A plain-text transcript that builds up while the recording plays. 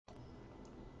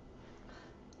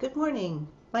Good morning.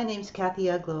 My name's Kathy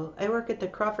Uglow. I work at the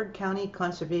Crawford County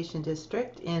Conservation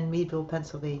District in Meadville,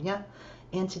 Pennsylvania.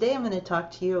 And today I'm going to talk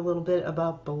to you a little bit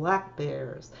about black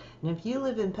bears. And if you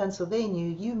live in Pennsylvania,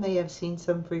 you may have seen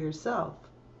some for yourself.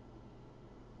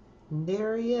 And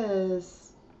there he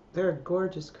is. They're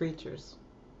gorgeous creatures.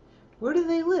 Where do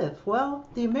they live? Well,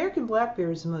 the American black bear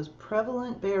is the most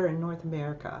prevalent bear in North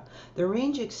America. Their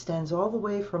range extends all the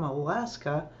way from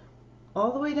Alaska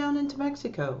all the way down into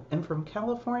Mexico and from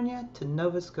California to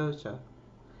Nova Scotia.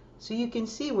 So you can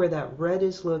see where that red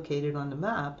is located on the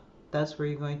map. That's where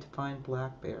you're going to find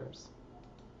black bears.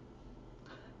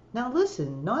 Now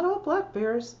listen, not all black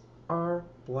bears are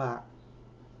black.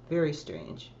 Very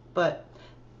strange. But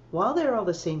while they're all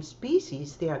the same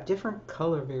species, they have different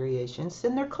color variations,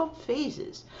 and they're called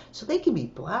phases. So they can be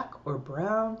black or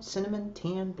brown, cinnamon,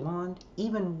 tan, blonde,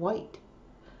 even white.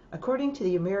 According to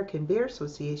the American Bear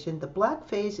Association, the black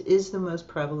phase is the most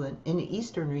prevalent in the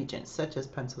eastern regions, such as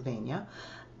Pennsylvania,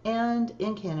 and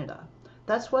in Canada.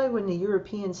 That's why when the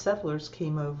European settlers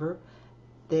came over,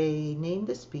 they named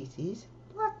the species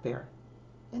black bear.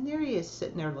 And there he is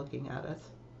sitting there looking at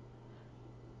us.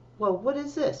 Well, what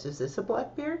is this? Is this a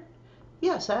black bear?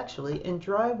 Yes, actually, in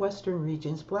dry western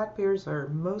regions, black bears are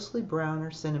mostly brown or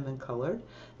cinnamon colored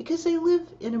because they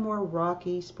live in a more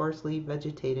rocky, sparsely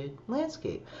vegetated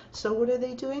landscape. So what are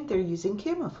they doing? They're using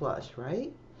camouflage,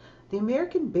 right? The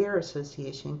American Bear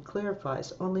Association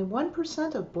clarifies only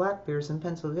 1% of black bears in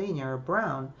Pennsylvania are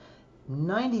brown.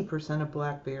 90% of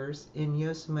black bears in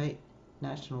Yosemite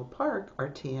National Park are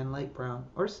tan, light brown,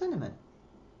 or cinnamon.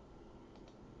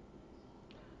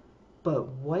 But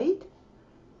white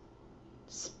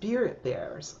spirit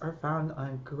bears are found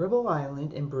on Gribble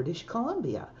Island in British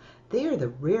Columbia. They are the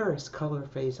rarest color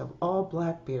phase of all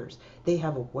black bears. They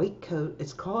have a white coat.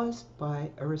 It's caused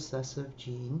by a recessive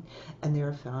gene, and they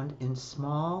are found in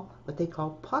small, what they call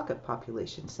pocket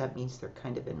populations. That means they're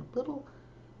kind of in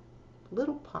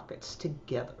little pockets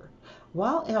together.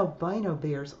 While albino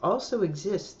bears also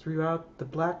exist throughout the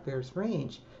black bear's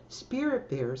range, spirit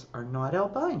bears are not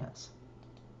albinos.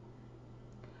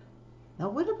 Now,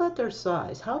 what about their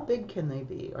size? How big can they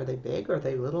be? Are they big? Are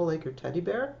they little like your teddy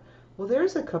bear? Well,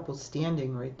 there's a couple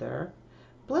standing right there.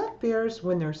 Black bears,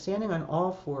 when they're standing on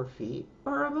all 4 feet,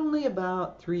 are only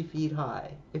about 3 feet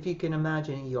high, if you can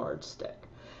imagine a yardstick.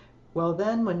 Well,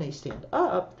 then when they stand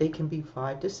up, they can be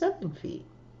 5 to 7 feet.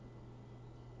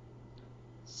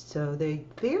 So they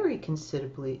vary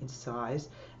considerably in size,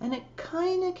 and it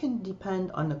kind of can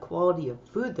depend on the quality of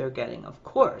food they're getting. Of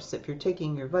course, if you're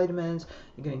taking your vitamins,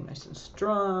 you're getting nice and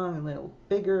strong, a little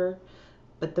bigger.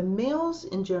 But the males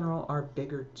in general are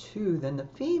bigger too than the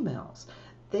females.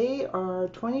 They are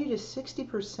 20 to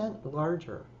 60%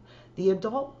 larger. The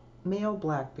adult male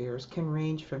black bears can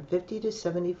range from 50 to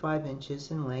 75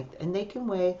 inches in length, and they can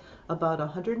weigh about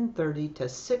 130 to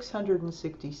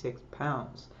 666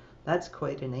 pounds. That's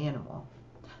quite an animal.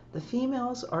 The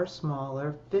females are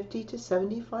smaller, 50 to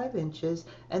 75 inches,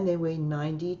 and they weigh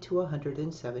 90 to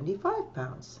 175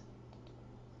 pounds.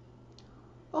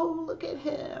 Oh, look at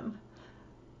him.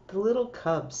 The little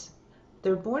cubs.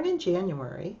 They're born in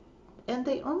January, and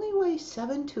they only weigh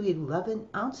 7 to 11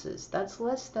 ounces. That's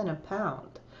less than a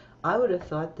pound. I would have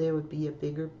thought they would be a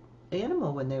bigger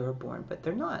animal when they were born, but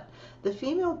they're not. The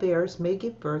female bears may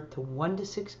give birth to 1 to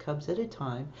 6 cubs at a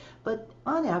time, but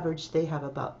on average they have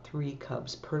about 3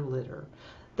 cubs per litter.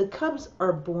 The cubs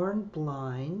are born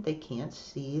blind, they can't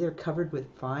see, they're covered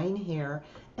with fine hair,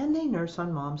 and they nurse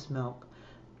on mom's milk.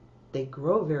 They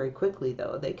grow very quickly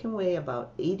though. They can weigh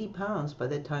about 80 pounds by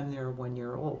the time they're 1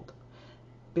 year old.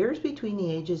 Bears between the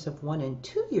ages of 1 and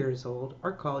 2 years old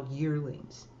are called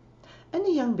yearlings. And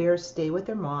the young bears stay with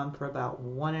their mom for about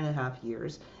 1.5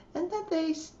 years, and then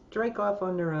they strike off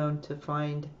on their own to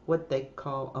find what they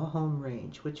call a home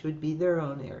range, which would be their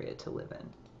own area to live in.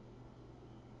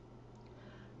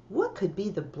 What could be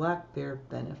the black bear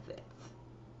benefits?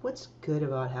 What's good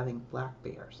about having black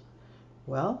bears?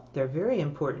 Well, they're very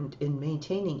important in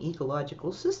maintaining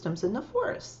ecological systems in the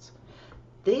forests.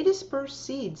 They disperse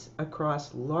seeds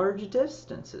across large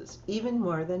distances, even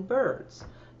more than birds.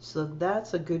 So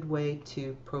that's a good way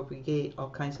to propagate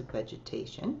all kinds of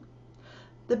vegetation.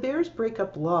 The bears break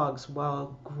up logs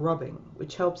while grubbing,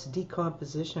 which helps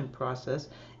decomposition process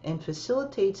and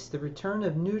facilitates the return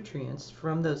of nutrients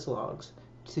from those logs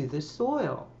to the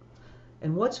soil.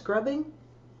 And what's grubbing?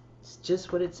 It's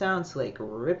just what it sounds like,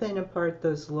 ripping apart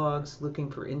those logs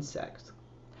looking for insects.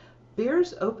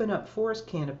 Bears open up forest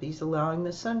canopies, allowing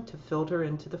the sun to filter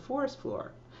into the forest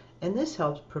floor, and this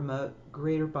helps promote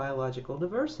greater biological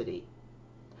diversity.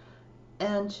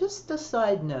 And just a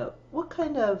side note, what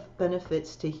kind of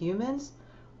benefits to humans?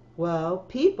 Well,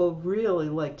 people really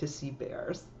like to see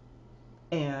bears,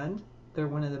 and they're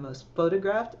one of the most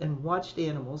photographed and watched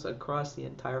animals across the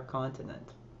entire continent.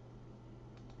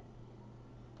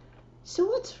 So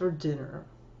what's for dinner?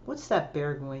 What's that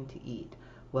bear going to eat?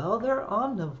 Well, they're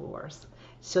omnivores,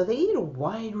 so they eat a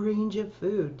wide range of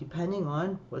food depending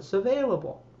on what's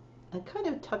available. And kind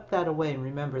of tuck that away and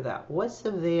remember that. What's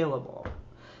available?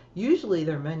 Usually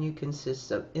their menu consists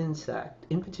of insect,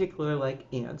 in particular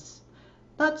like ants,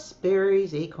 nuts,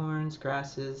 berries, acorns,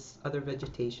 grasses, other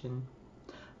vegetation.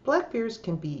 Black bears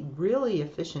can be really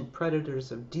efficient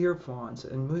predators of deer fawns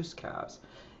and moose calves.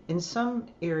 In some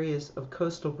areas of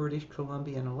coastal British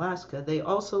Columbia and Alaska, they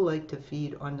also like to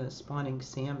feed on the spawning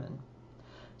salmon.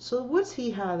 So what's he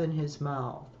have in his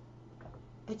mouth?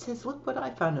 It says, look what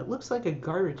I found. It looks like a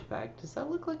garbage bag. Does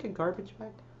that look like a garbage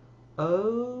bag?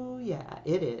 Oh, yeah,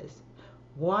 it is.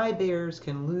 Why bears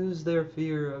can lose their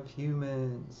fear of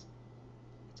humans.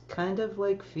 It's kind of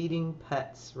like feeding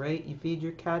pets, right? You feed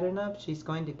your cat enough, she's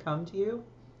going to come to you.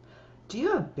 Do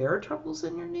you have bear troubles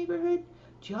in your neighborhood?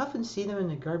 Do you often see them in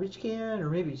the garbage can or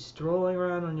maybe strolling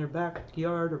around on your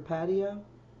backyard or patio?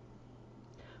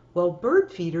 Well,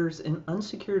 bird feeders and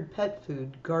unsecured pet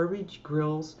food, garbage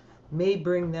grills, may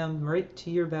bring them right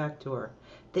to your back door.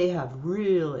 They have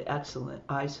really excellent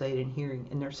eyesight and hearing,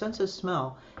 and their sense of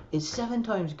smell is 7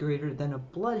 times greater than a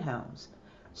bloodhound's.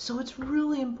 So it's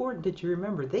really important that you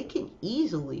remember they can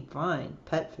easily find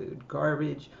pet food,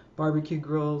 garbage, barbecue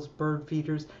grills, bird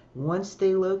feeders. Once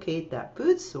they locate that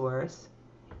food source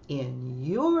in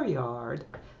your yard,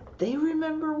 they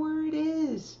remember where it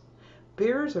is.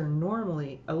 Bears are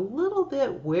normally a little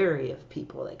bit wary of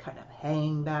people. They kind of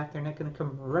hang back. They're not going to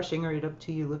come rushing right up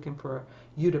to you looking for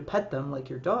you to pet them like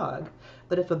your dog.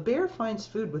 But if a bear finds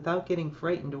food without getting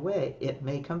frightened away, it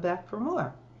may come back for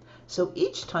more. So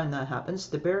each time that happens,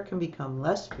 the bear can become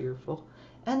less fearful,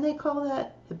 and they call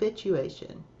that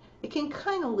habituation. It can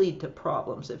kind of lead to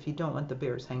problems if you don't want the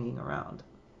bears hanging around.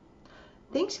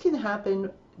 Things can happen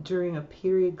during a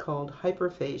period called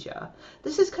hyperphagia.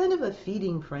 This is kind of a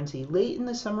feeding frenzy. Late in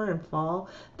the summer and fall,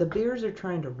 the bears are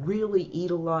trying to really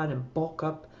eat a lot and bulk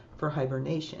up for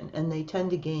hibernation, and they tend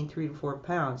to gain 3 to 4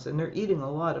 pounds, and they're eating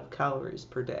a lot of calories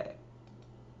per day.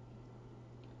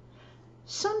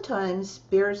 Sometimes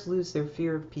bears lose their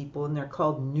fear of people, and they're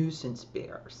called nuisance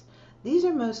bears. These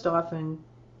are most often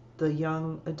the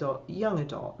young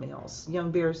adult males.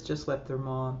 Young bears just left their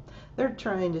mom. They're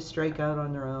trying to strike out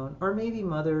on their own, or maybe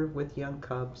mother with young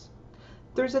cubs.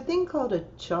 There's a thing called a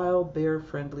child bear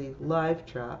friendly live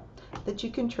trap that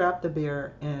you can trap the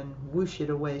bear and whoosh it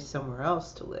away somewhere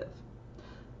else to live.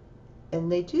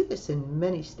 And they do this in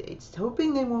many states,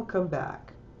 hoping they won't come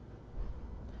back.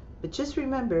 But just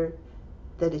remember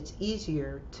that it's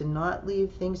easier to not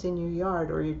leave things in your yard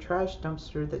or your trash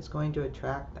dumpster that's going to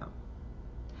attract them.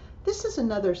 This is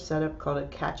another setup called a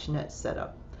catch net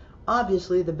setup.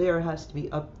 Obviously, the bear has to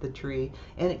be up the tree,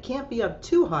 and it can't be up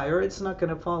too high or it's not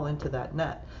going to fall into that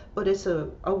net. But it's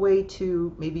a way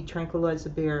to maybe tranquilize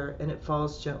the bear, and it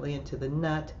falls gently into the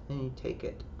net, and you take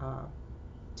it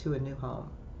to a new home.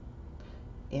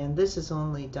 And this is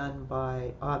only done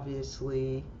by,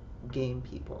 obviously, game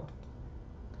people.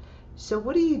 So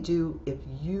what do you do if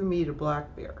you meet a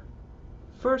black bear?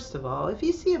 First of all, if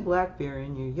you see a black bear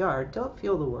in your yard, don't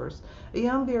feel the worst. A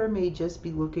young bear may just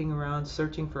be looking around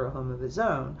searching for a home of his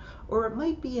own, or it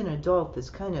might be an adult that's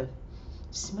kind of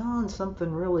smelling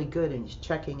something really good and he's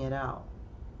checking it out.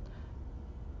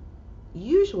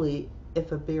 Usually,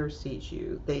 if a bear sees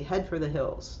you, they head for the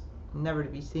hills, never to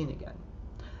be seen again.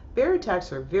 Bear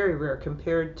attacks are very rare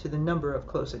compared to the number of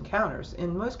close encounters.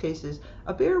 In most cases,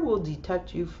 a bear will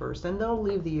detect you first, and they'll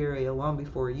leave the area long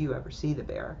before you ever see the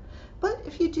bear. But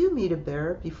if you do meet a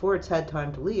bear before it's had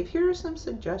time to leave, here are some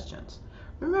suggestions.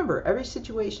 Remember, every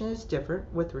situation is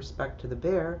different with respect to the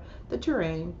bear, the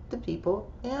terrain, the people,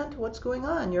 and what's going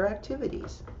on, your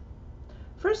activities.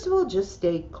 First of all, just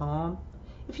stay calm.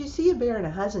 If you see a bear and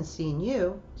it hasn't seen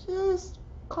you, just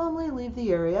calmly leave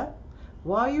the area.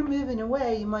 While you're moving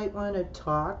away, you might want to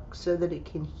talk so that it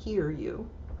can hear you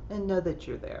and know that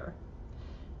you're there.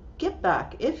 Get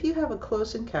back. If you have a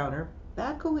close encounter,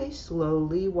 back away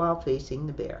slowly while facing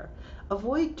the bear.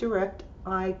 Avoid direct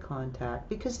eye contact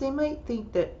because they might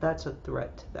think that that's a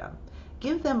threat to them.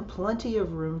 Give them plenty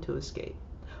of room to escape.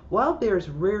 Wild bears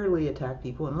rarely attack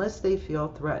people unless they feel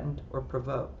threatened or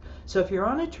provoked. So if you're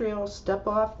on a trail, step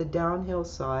off the downhill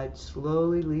side,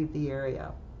 slowly leave the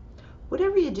area.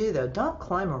 Whatever you do, though, don't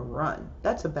climb or run.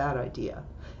 That's a bad idea.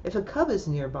 If a cub is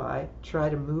nearby, try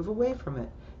to move away from it.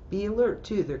 Be alert,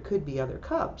 too. There could be other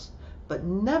cubs. but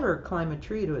never climb a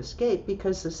tree to escape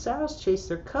because the sows chase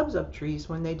their cubs up trees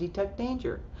when they detect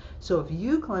danger. So if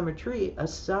you climb a tree, a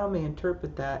sow may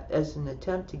interpret that as an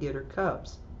attempt to get her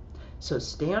cubs. So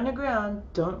stay on the ground,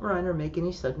 don't run or make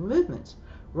any sudden movements.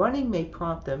 Running may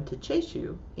prompt them to chase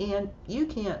you, and you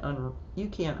can't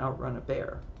outrun a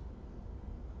bear.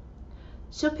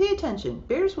 So pay attention.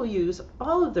 Bears will use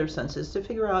all of their senses to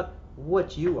figure out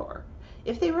what you are.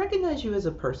 If they recognize you as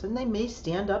a person, they may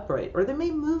stand upright or they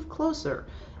may move closer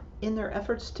in their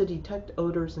efforts to detect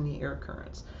odors in the air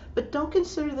currents. But don't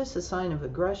consider this a sign of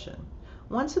aggression.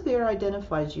 Once a bear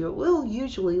identifies you, it will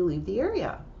usually leave the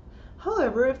area.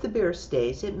 However, if the bear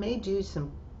stays, it may do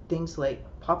some things like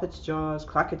pop its jaws,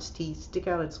 crack its teeth, stick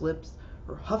out its lips,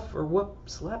 or huff or whoop,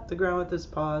 slap the ground with its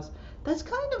paws. That's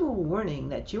kind of a warning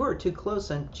that you are too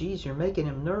close and geez, you're making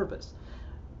him nervous.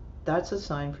 That's a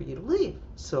sign for you to leave.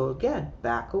 So again,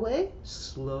 back away,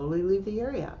 slowly leave the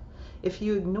area. If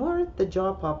you ignore the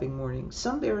jaw-popping warning,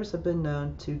 some bears have been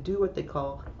known to do what they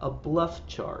call a bluff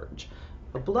charge.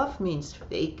 A bluff means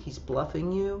fake, he's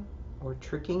bluffing you or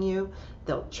tricking you.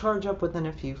 They'll charge up within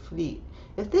a few feet.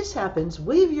 If this happens,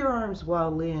 wave your arms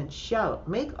wildly and shout.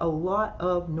 Make a lot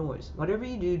of noise. Whatever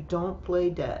you do, don't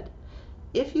play dead.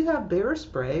 If you have bear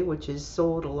spray, which is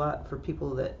sold a lot for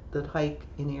people that hike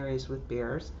in areas with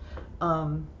bears,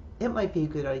 it might be a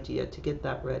good idea to get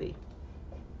that ready.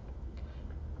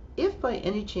 If by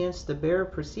any chance the bear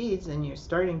proceeds and you're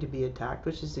starting to be attacked,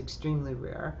 which is extremely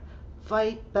rare,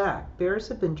 fight back. Bears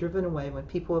have been driven away when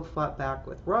people have fought back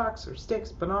with rocks or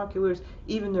sticks, binoculars,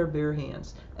 even their bare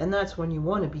hands. And that's when you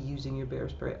want to be using your bear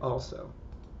spray also.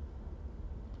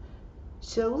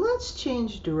 So let's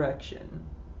change direction.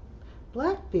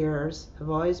 Black bears have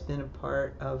always been a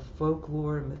part of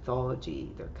folklore and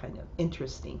mythology. They're kind of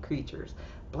interesting creatures.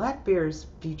 Black bears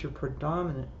feature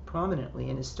prominently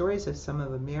in the stories of some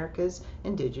of America's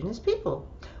indigenous people.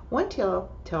 One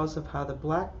tale tells of how the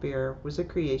black bear was a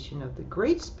creation of the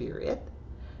Great Spirit,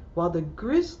 while the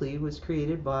grizzly was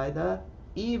created by the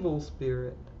Evil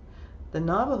Spirit. The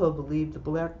Navajo believed the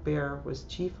black bear was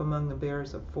chief among the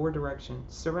bears of 4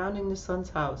 directions surrounding the sun's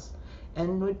house,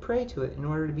 and would pray to it in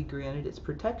order to be granted its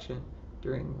protection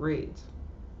during raids.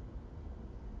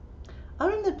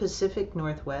 Out in the Pacific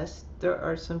Northwest, there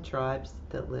are some tribes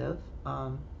that live.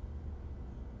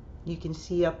 You can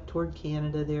see up toward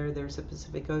Canada there's the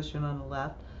Pacific Ocean on the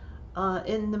left.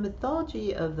 In the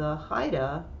mythology of the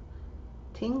Haida,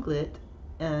 Tlingit,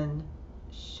 and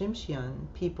Tsimshian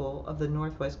people of the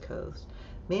Northwest Coast,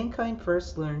 mankind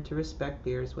first learned to respect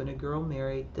bears when a girl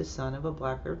married the son of a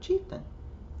black bear chieftain.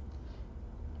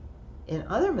 In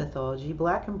other mythology,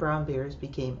 black and brown bears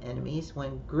became enemies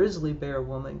when grizzly bear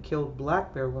woman killed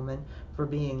black bear woman for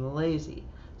being lazy.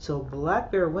 So black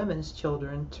bear women's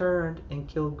children turned and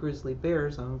killed grizzly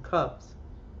bears' own cubs.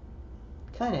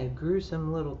 Kind of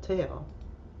gruesome little tale.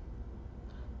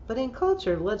 But in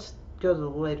culture, let's go to the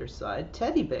later side.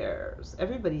 Teddy bears.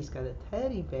 Everybody's got a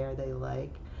teddy bear they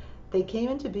like. They came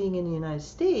into being in the United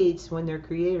States when their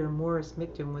creator, Morris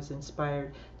Michtom, was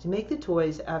inspired to make the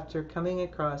toys after coming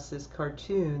across this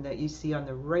cartoon that you see on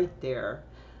the right there.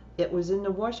 It was in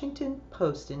the Washington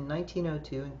Post in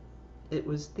 1902, and it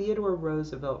was Theodore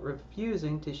Roosevelt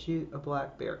refusing to shoot a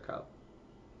black bear cub.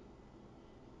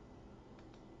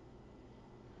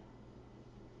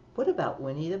 What about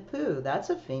Winnie the Pooh? That's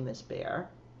a famous bear.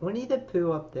 Winnie the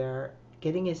Pooh up there,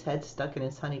 getting his head stuck in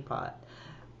his honey pot,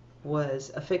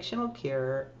 was a fictional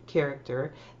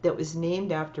character that was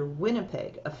named after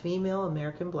Winnipeg, a female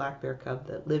American black bear cub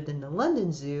that lived in the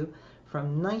London Zoo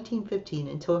from 1915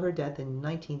 until her death in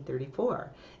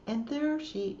 1934. And there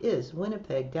she is,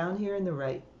 Winnipeg, down here in the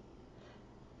right.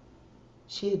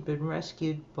 She had been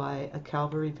rescued by a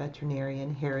cavalry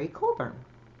veterinarian, Harry Colburn.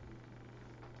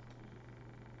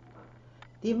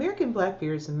 The American black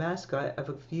bear is the mascot of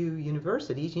a few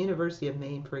universities, University of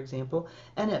Maine, for example,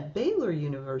 and at Baylor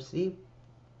University,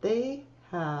 they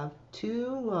have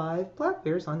 2 live black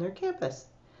bears on their campus.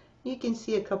 You can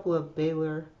see a couple of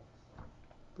Baylor,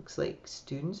 looks like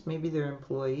students, maybe they're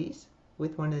employees,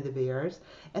 with one of the bears,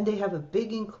 and they have a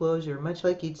big enclosure, much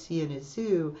like you'd see in a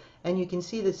zoo, and you can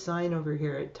see the sign over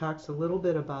here. It talks a little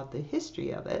bit about the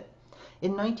history of it.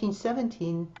 In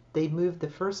 1917, they moved the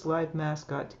first live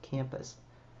mascot to campus.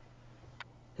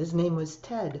 His name was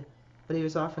Ted, but he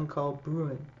was often called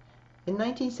Bruin. In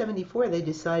 1974, they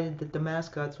decided that the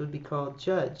mascots would be called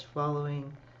Judge,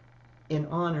 following in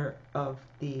honor of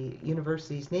the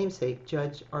university's namesake,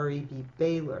 Judge R.E.B.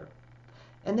 Baylor.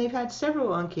 And they've had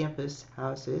several on-campus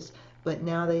houses, but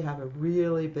now they have a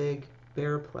really big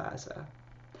bear plaza.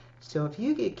 So if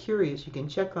you get curious, you can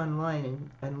check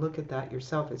online and look at that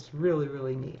yourself. It's really,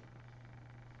 really neat.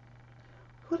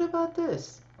 What about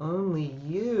this? Only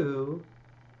you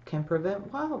can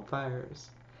prevent wildfires.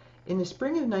 In the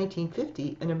spring of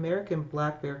 1950, an American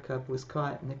black bear cub was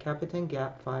caught in the Capitan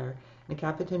Gap fire in the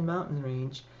Capitan Mountain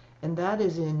Range, and that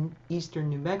is in eastern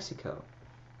New Mexico.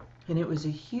 And it was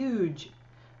a huge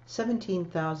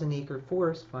 17,000-acre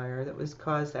forest fire that was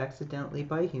caused accidentally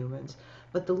by humans.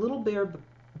 But the little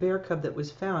bear cub that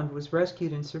was found was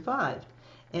rescued and survived.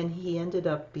 And he ended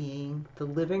up being the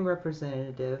living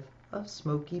representative of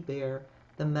Smokey Bear,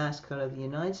 the mascot of the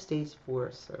United States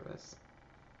Forest Service.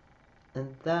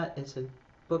 And that is a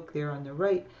book there on the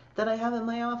right that I have in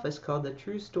my office called The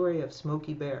True Story of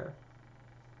Smokey Bear.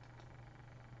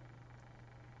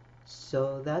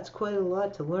 So that's quite a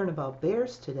lot to learn about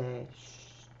bears today.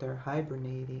 Shh, they're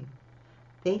hibernating.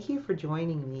 Thank you for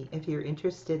joining me. If you're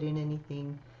interested in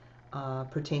anything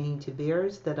pertaining to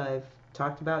bears that I've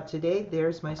talked about today,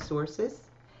 there's my sources.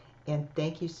 And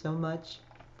thank you so much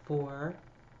for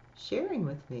sharing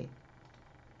with me.